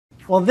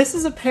Well, this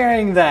is a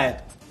pairing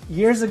that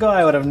years ago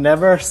I would have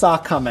never saw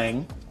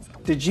coming.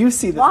 Did you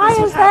see that this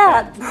would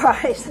happen?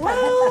 Why is that, Bryce?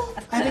 Well,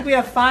 I think we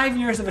have 5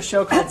 years of a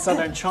show called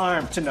Southern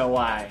Charm to know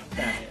why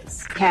that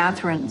is.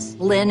 Kathryn's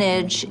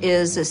lineage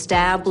is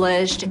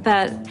established,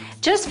 but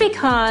just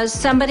because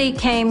somebody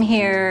came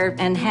here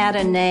and had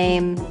a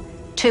name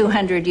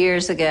 200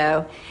 years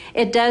ago,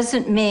 it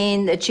doesn't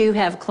mean that you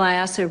have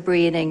class or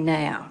breeding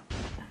now.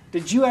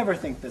 Did you ever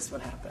think this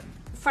would happen?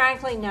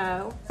 Frankly,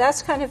 no.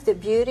 That's kind of the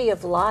beauty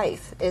of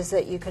life, is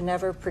that you can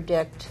never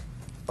predict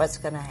what's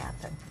going to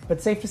happen.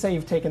 But safe to say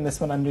you've taken this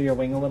one under your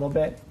wing a little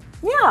bit?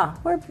 Yeah,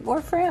 we're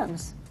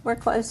friends. We're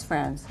close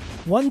friends.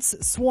 Once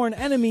sworn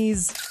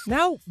enemies,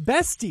 now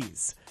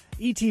besties.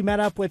 E.T. met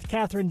up with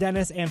Kathryn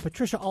Dennis and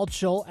Patricia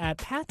Altschul at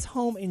Pat's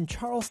home in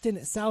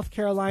Charleston, South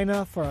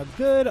Carolina for a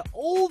good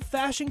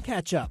old-fashioned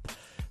catch-up.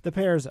 The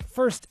pair's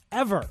first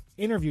ever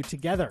interview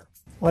together.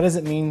 What does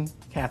it mean,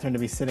 Kathryn, to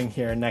be sitting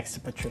here next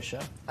to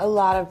Patricia? A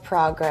lot of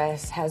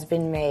progress has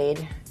been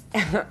made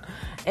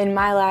in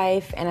my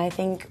life, and I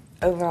think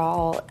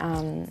overall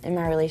in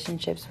my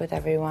relationships with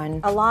everyone.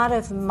 A lot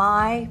of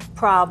my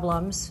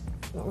problems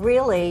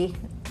really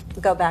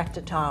go back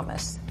to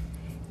Thomas,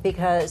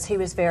 because he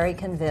was very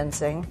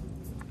convincing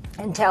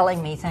in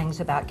telling me things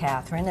about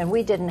Kathryn, and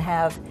we didn't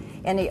have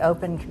any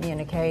open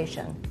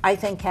communication. I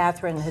think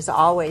Kathryn has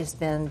always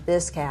been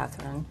this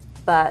Kathryn,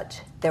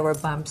 but there were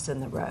bumps in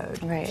the road,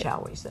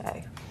 shall we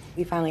say.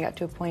 We finally got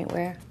to a point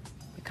where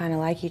we kind of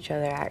like each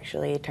other,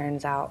 actually, it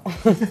turns out.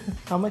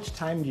 How much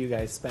time do you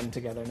guys spend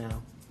together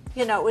now?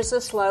 You know, it was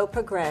a slow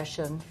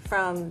progression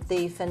from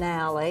the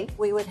finale.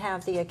 We would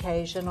have the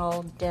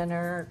occasional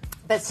dinner,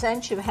 but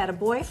since you've had a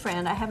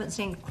boyfriend, I haven't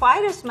seen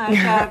quite as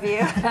much of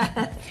you.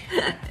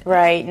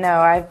 Right, no,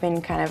 I've been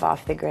kind of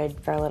off the grid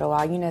for a little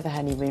while. You know, the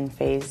honeymoon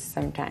phase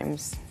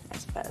sometimes, I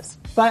suppose.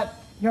 But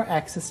your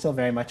ex is still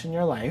very much in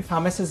your life.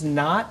 Thomas is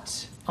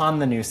not on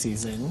the new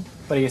season,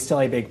 but he is still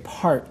a big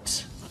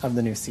part of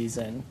the new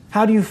season.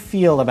 How do you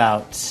feel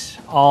about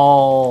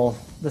all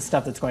the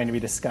stuff that's going to be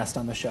discussed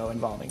on the show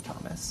involving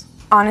Thomas?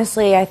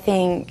 Honestly, I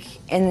think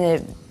in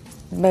the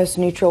most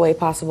neutral way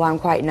possible, I'm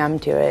quite numb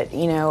to it.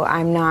 You know,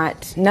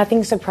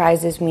 nothing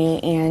surprises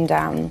me,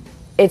 and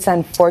it's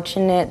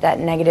unfortunate that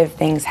negative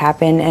things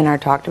happen and are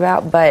talked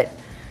about, but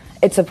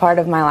it's a part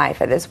of my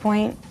life at this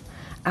point.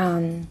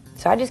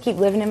 So I just keep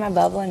living in my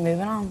bubble and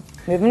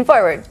moving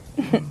forward.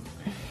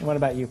 What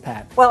about you,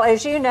 Pat? Well,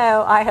 as you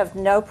know, I have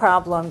no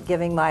problem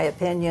giving my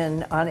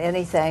opinion on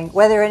anything,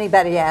 whether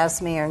anybody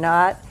asks me or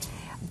not.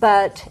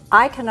 But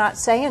I cannot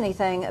say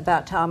anything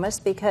about Thomas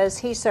because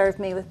he served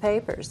me with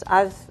papers.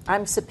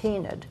 I'm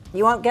subpoenaed.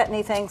 You won't get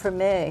anything from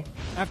me.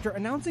 After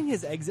announcing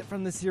his exit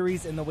from the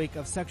series in the wake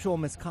of sexual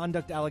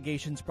misconduct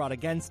allegations brought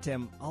against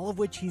him, all of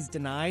which he's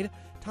denied,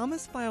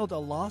 Thomas filed a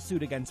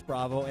lawsuit against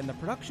Bravo and the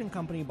production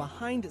company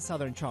behind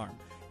Southern Charm,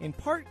 in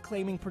part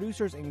claiming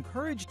producers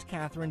encouraged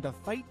Kathryn to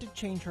fight to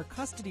change her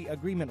custody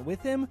agreement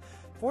with him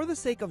for the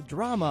sake of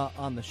drama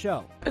on the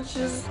show. It's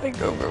just,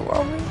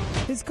 overwhelming.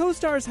 His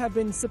co-stars have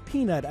been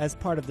subpoenaed as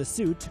part of the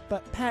suit,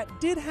 but Pat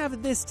did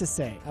have this to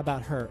say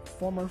about her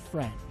former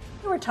friend.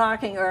 We were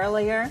talking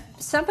earlier.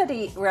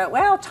 Somebody wrote,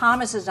 well,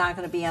 Thomas is not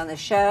going to be on the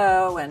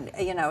show, and,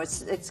 you know,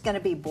 it's going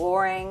to be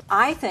boring.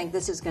 I think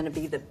this is going to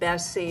be the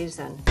best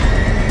season.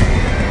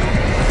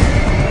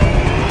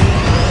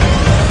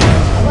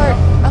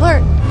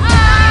 Alert!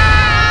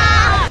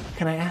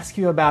 Can I ask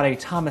you about a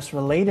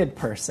Thomas-related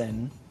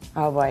person?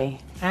 Oh boy.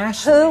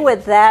 Ashley. Who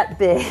would that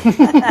be?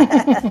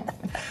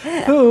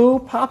 Who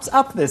pops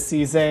up this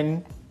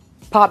season?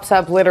 Pops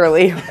up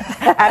literally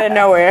out of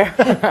nowhere.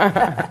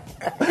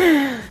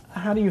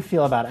 How do you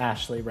feel about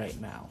Ashley right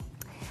now?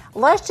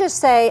 Let's just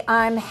say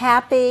I'm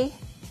happy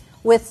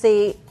with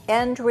the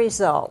end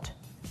result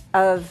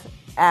of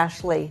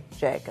Ashley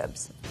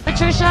Jacobs.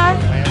 Patricia,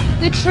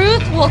 the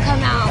truth will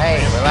come out. Hey,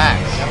 relax.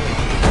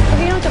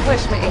 You don't have to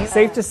push me.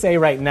 Safe to say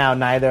right now,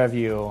 neither of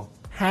you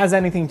has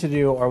anything to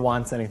do or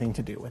wants anything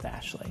to do with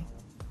Ashley.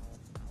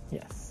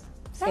 Yes.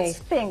 That's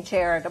being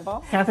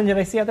charitable. Kathryn, did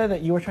I see out there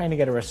that you were trying to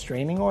get a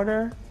restraining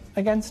order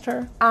against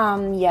her?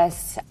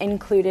 Yes.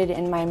 Included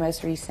in my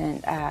most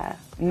recent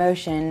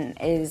motion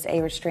is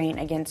a restraint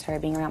against her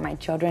being around my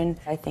children.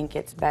 I think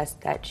it's best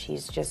that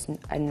she's just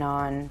a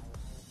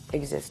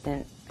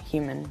non-existent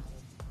human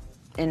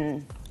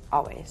in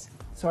all ways.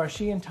 So are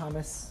she and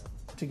Thomas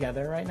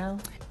together right now?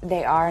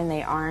 They are and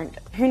they aren't.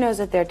 Who knows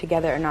if they're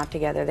together or not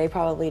together? They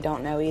probably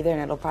don't know either,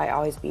 and it'll probably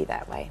always be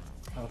that way.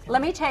 Okay.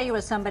 Let me tell you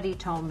what somebody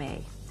told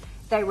me.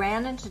 They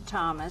ran into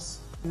Thomas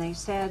and they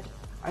said,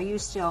 are you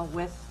still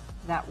with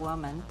that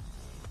woman?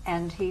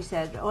 And he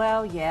said,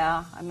 well,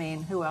 yeah. I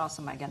mean, who else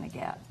am I going to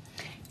get?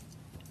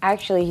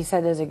 Actually, he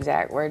said those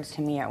exact words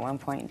to me at one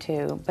point,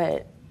 too.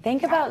 But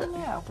think about...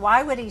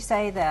 Why would he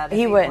say that if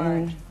he wouldn't.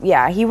 weren't?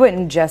 Yeah, he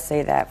wouldn't just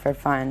say that for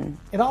fun.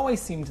 It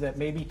always seemed that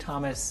maybe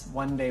Thomas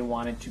one day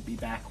wanted to be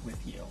back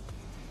with you.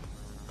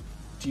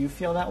 Do you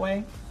feel that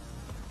way?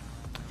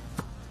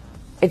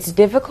 It's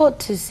difficult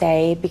to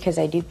say because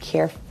I do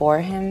care for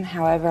him.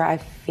 However, I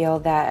feel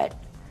that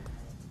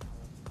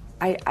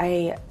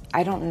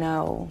I don't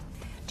know.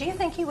 Do you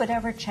think he would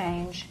ever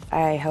change?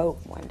 I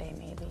hope one day,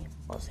 maybe.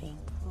 We'll see.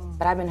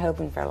 But I've been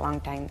hoping for a long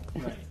time.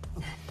 Right.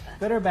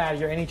 Good or bad,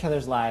 you're in each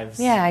other's lives.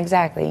 Yeah,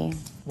 exactly.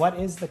 What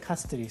is the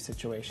custody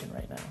situation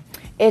right now?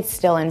 It's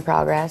still in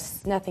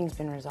progress. Nothing's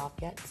been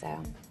resolved yet,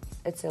 so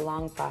it's a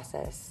long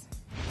process.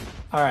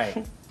 All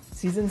right,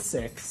 season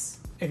 6.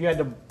 If you had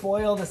to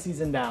boil the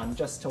season down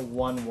just to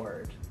one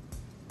word,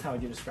 how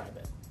would you describe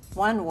it?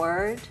 One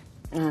word?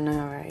 I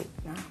know, right?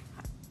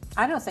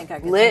 I don't think I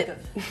could Lit.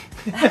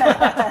 think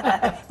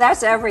of.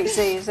 That's every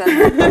season.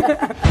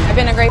 I've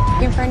been a great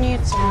f***ing friend to you.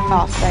 It's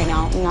off right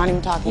now. I'm not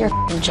even talking. You're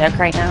a f***ing joke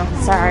right now.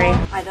 Sorry.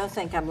 I don't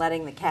think I'm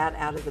letting the cat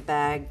out of the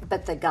bag,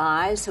 but the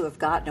guys who have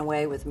gotten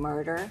away with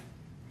murder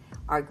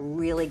are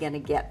really going to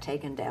get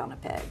taken down a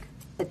peg.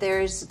 But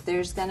there's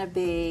going to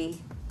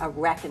be a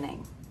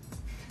reckoning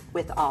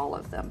with all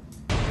of them.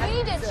 You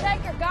need to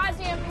check your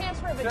goddamn pants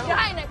for a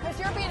vagina because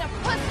you're being a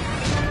pussy.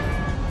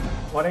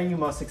 What are you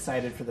most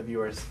excited for the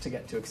viewers to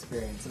get to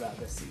experience about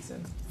this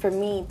season? For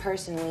me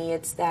personally,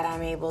 it's that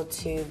I'm able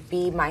to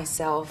be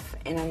myself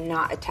and I'm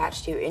not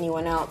attached to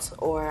anyone else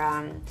or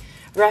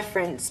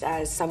referenced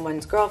as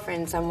someone's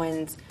girlfriend,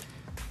 someone's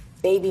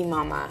baby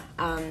mama.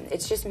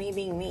 It's just me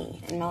being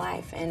me in my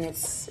life, and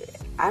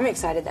I'm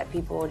excited that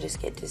people will just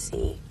get to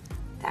see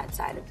that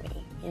side of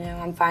me. You know,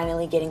 I'm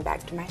finally getting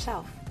back to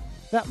myself.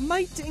 That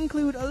might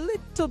include a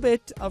little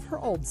bit of her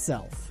old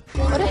self.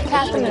 What if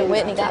Kathryn and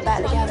Whitney got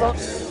back together?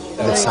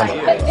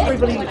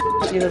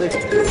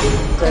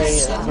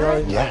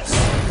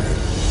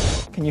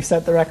 Yes. Can you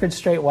set the record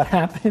straight? What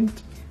happened?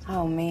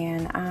 Oh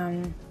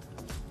man,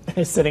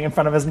 He's sitting in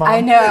front of his mom.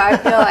 I know. I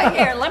feel like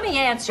Here, let me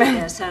answer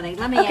this, honey.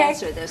 Let me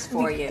answer this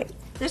for you.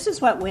 This is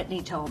what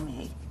Whitney told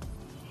me.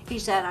 He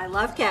said, I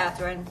love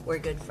Kathryn, we're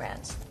good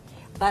friends.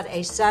 But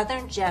a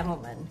Southern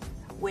gentleman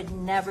would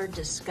never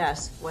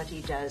discuss what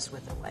he does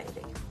with a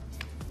lady.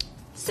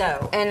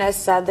 So, and a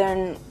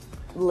Southern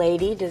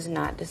lady does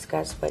not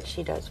discuss what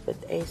she does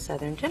with a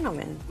Southern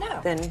gentleman. No.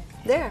 Then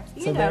there.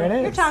 So there it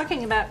is. you're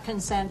talking about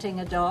consenting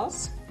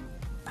adults.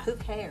 Who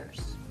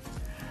cares?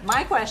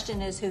 My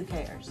question is, who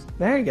cares?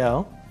 There you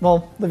go.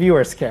 Well, the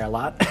viewers care a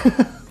lot.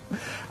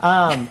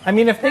 I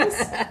mean, if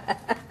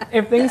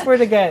things were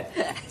to get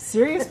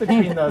serious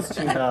between those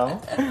two, though,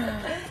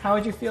 how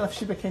would you feel if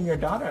she became your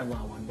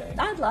daughter-in-law one day?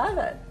 I'd love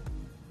it.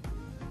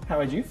 How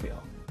would you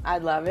feel?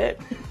 I'd love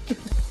it.